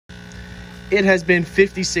It has been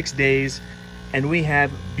 56 days and we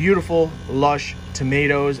have beautiful, lush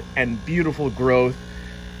tomatoes and beautiful growth.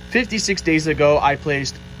 56 days ago, I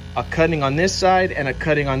placed a cutting on this side and a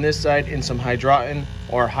cutting on this side in some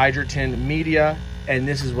hydroton media, and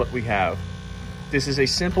this is what we have. This is a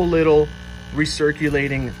simple little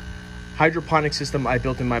recirculating hydroponic system I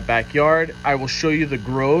built in my backyard. I will show you the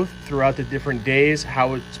growth throughout the different days,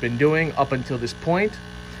 how it's been doing up until this point.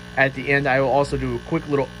 At the end, I will also do a quick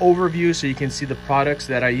little overview so you can see the products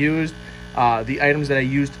that I used, the items that I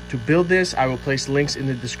used to build this. I will place links in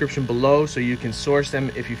the description below so you can source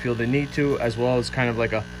them if you feel the need to, as well as kind of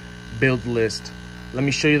like a build list. Let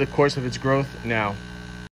me show you the course of its growth now.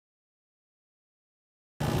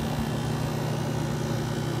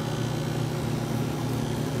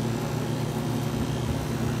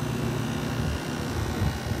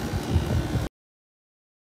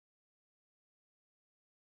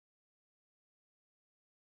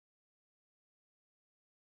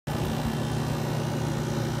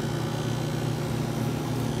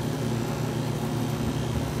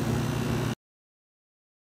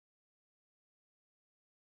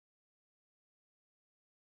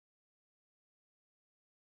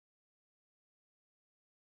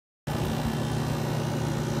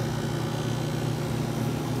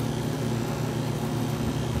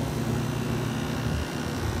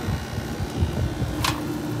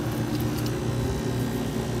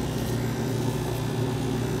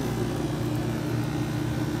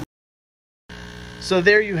 So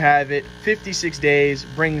there you have it. 56 days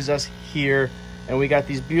brings us here, and we got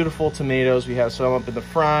these beautiful tomatoes. We have some up in the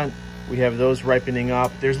front. We have those ripening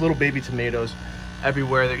up. There's little baby tomatoes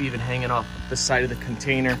everywhere. They're even hanging off the side of the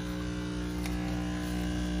container.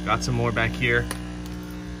 Got some more back here.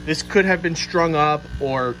 This could have been strung up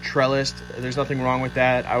or trellised. There's nothing wrong with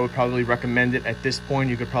that. I would probably recommend it at this point.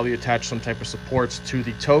 You could probably attach some type of supports to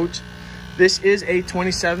the tote. This is a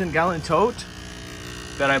 27-gallon tote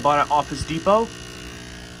that I bought at Office Depot.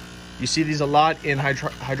 You see these a lot in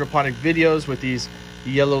hydroponic videos with these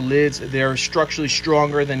yellow lids. They're structurally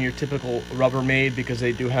stronger than your typical Rubbermaid because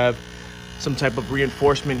they do have some type of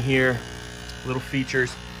reinforcement here, little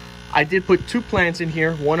features. I did put 2 plants in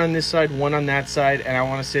here, one on this side, one on that side, and I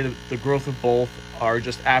want to say that the growth of both are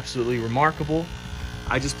just absolutely remarkable.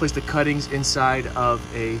 I just placed the cuttings inside of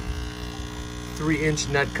a 3-inch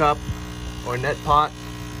net cup or net pot,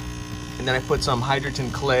 and then I put some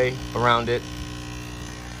hydroton clay around it.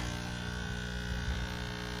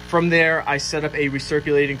 From there, I set up a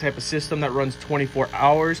recirculating type of system that runs 24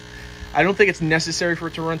 hours. I don't think it's necessary for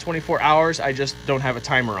it to run 24 hours. I just don't have a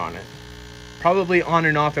timer on it. Probably on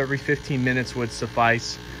and off every 15 minutes would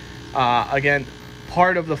suffice. Again,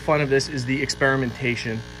 part of the fun of this is the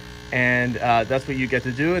experimentation. And that's what you get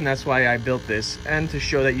to do, and that's why I built this. And to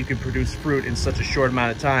show that you can produce fruit in such a short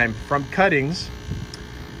amount of time from cuttings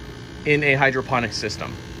in a hydroponic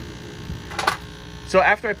system. So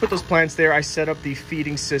after I put those plants there, I set up the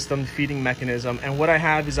feeding system, the feeding mechanism. And what I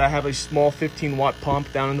have is I have a small 15-watt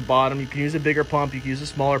pump down in the bottom. You can use a bigger pump, you can use a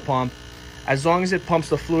smaller pump. As long as it pumps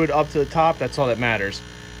the fluid up to the top, that's all that matters.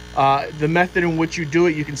 The method in which you do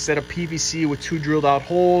it, you can set up PVC with 2 drilled out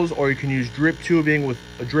holes, or you can use drip tubing with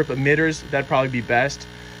drip emitters. That'd probably be best.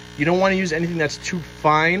 You don't want to use anything that's too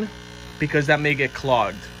fine because that may get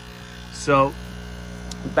clogged. So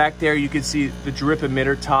back there, you can see the drip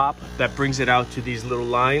emitter top that brings it out to these little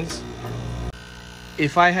lines.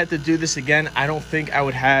 If I had to do this again, I don't think I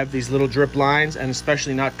would have these little drip lines, and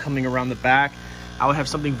especially not coming around the back. I would have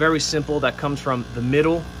something very simple that comes from the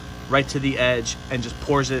middle right to the edge and just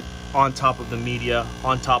pours it on top of the media,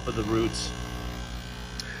 on top of the roots.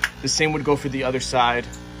 The same would go for the other side.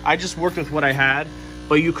 I just worked with what I had,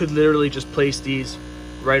 but you could literally just place these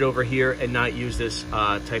right over here and not use this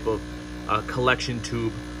type of collection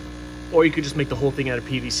tube, or you could just make the whole thing out of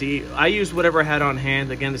PVC. I used whatever I had on hand.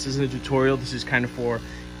 Again, this isn't a tutorial. This is kind of for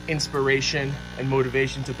inspiration and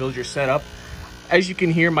motivation to build your setup. As you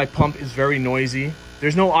can hear, my pump is very noisy.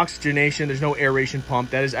 There's no oxygenation, there's no aeration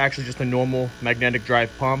pump. That is actually just a normal magnetic drive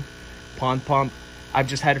pump, pond pump. I've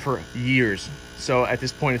just had it for years. So at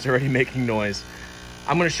this point, it's already making noise.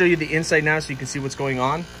 I'm gonna show you the inside now so you can see what's going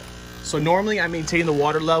on. So normally I maintain the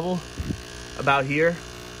water level about here.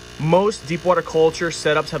 Most deep water culture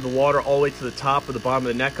setups have the water all the way to the top or the bottom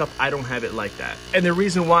of the net cup. I don't have it like that. And the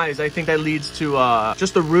reason why is I think that leads to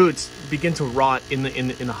just the roots begin to rot in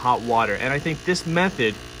the hot water. And I think this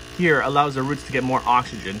method here allows the roots to get more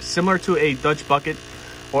oxygen, similar to a Dutch bucket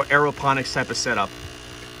or aeroponics type of setup.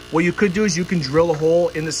 What you could do is you can drill a hole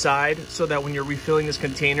in the side so that when you're refilling this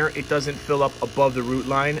container, it doesn't fill up above the root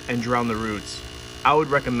line and drown the roots. I would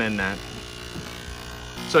recommend that.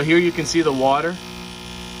 So here you can see the water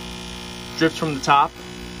drips from the top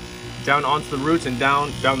down onto the roots and down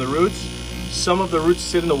the roots. Some of the roots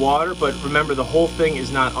sit in the water, but remember, the whole thing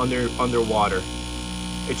is not underwater.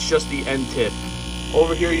 It's just the end tip.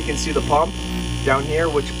 Over here you can see the pump down here,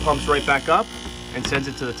 which pumps right back up and sends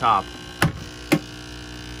it to the top.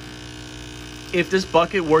 If this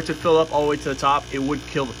bucket were to fill up all the way to the top, it would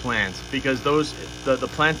kill the plants, because the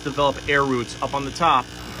plants develop air roots up on the top,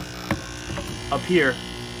 up here,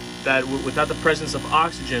 that without the presence of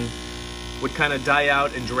oxygen would kind of die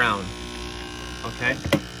out and drown. Okay.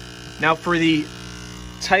 Now for the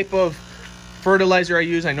type of fertilizer I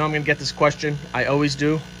use, I know I'm going to get this question. I always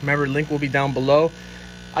do. Remember, link will be down below.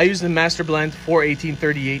 I use the Master Blend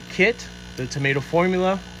 41838 kit, the tomato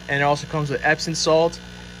formula, and it also comes with Epsom salt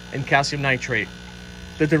and calcium nitrate.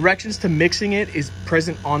 The directions to mixing it is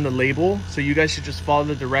present on the label, so you guys should just follow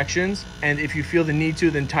the directions, and if you feel the need to,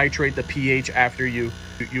 then titrate the pH after you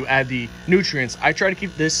add the nutrients. I try to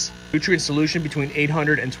keep this nutrient solution between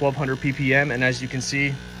 800 and 1200 ppm, and as you can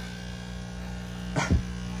see,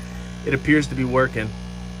 it appears to be working.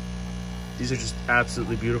 These are just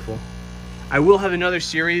absolutely beautiful. I will have another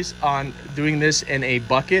series on doing this in a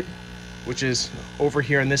bucket, which is over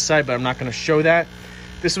here on this side, but I'm not going to show that.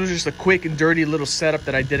 This was just a quick and dirty little setup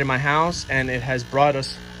that I did in my house, and it has brought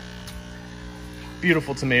us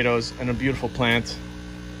beautiful tomatoes and a beautiful plant.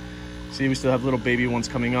 See, we still have little baby ones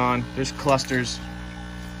coming on. There's clusters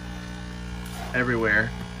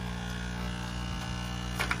everywhere.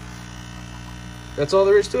 That's all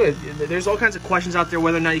there is to it. There's all kinds of questions out there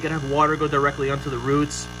whether or not you can have water go directly onto the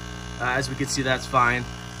roots. As we can see, that's fine.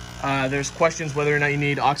 There's questions whether or not you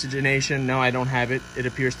need oxygenation. No, I don't have it. It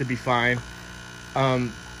appears to be fine.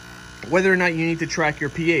 Whether or not you need to track your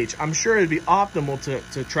pH. I'm sure it'd be optimal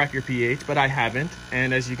to track your pH, but I haven't.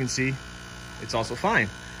 And as you can see, it's also fine.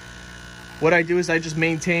 What I do is I just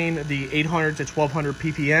maintain the 800 to 1200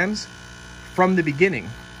 ppms from the beginning,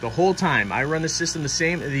 the whole time. I run the system the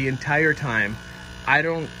same the entire time. I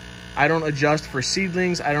don't adjust for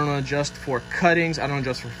seedlings. I don't adjust for cuttings. I don't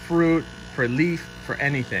adjust for fruit, for leaf, for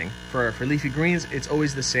anything. For leafy greens, it's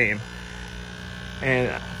always the same.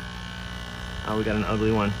 And oh, we got an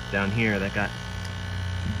ugly one down here that got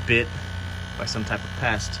bit by some type of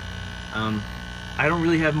pest. I don't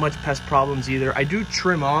really have much pest problems either. I do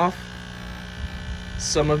trim off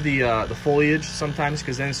some of the foliage sometimes,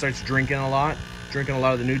 because then it starts drinking a lot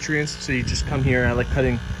of the nutrients. So you just come here, I like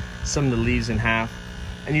cutting some of the leaves in half,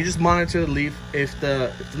 and you just monitor the leaf. If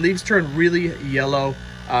the leaves turn really yellow,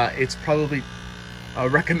 it's probably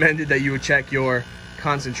recommended that you would check your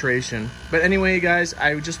concentration. But anyway, guys,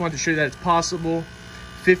 I just wanted to show you that it's possible.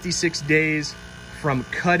 56 days from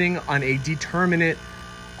cutting on a Determinate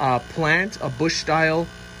plant, a bush style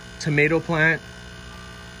tomato plant,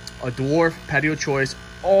 a Dwarf Patio choice,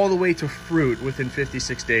 all the way to fruit within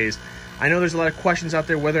 56 days. I know there's a lot of questions out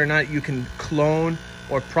there whether or not you can clone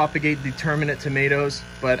or propagate Determinate tomatoes,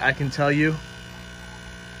 but I can tell you,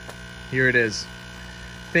 here it is.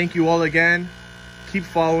 Thank you all again. Keep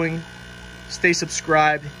following, stay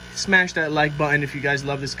subscribed, smash that like button if you guys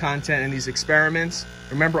love this content and these experiments.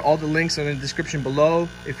 Remember, all the links are in the description below.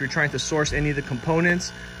 If you're trying to source any of the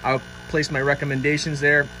components, I'll place my recommendations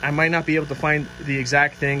there. I might not be able to find the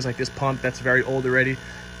exact things like this pump that's very old already,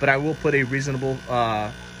 but I will put a reasonable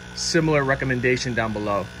similar recommendation down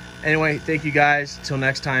below. Anyway, thank you guys. Till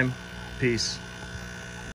next time, peace.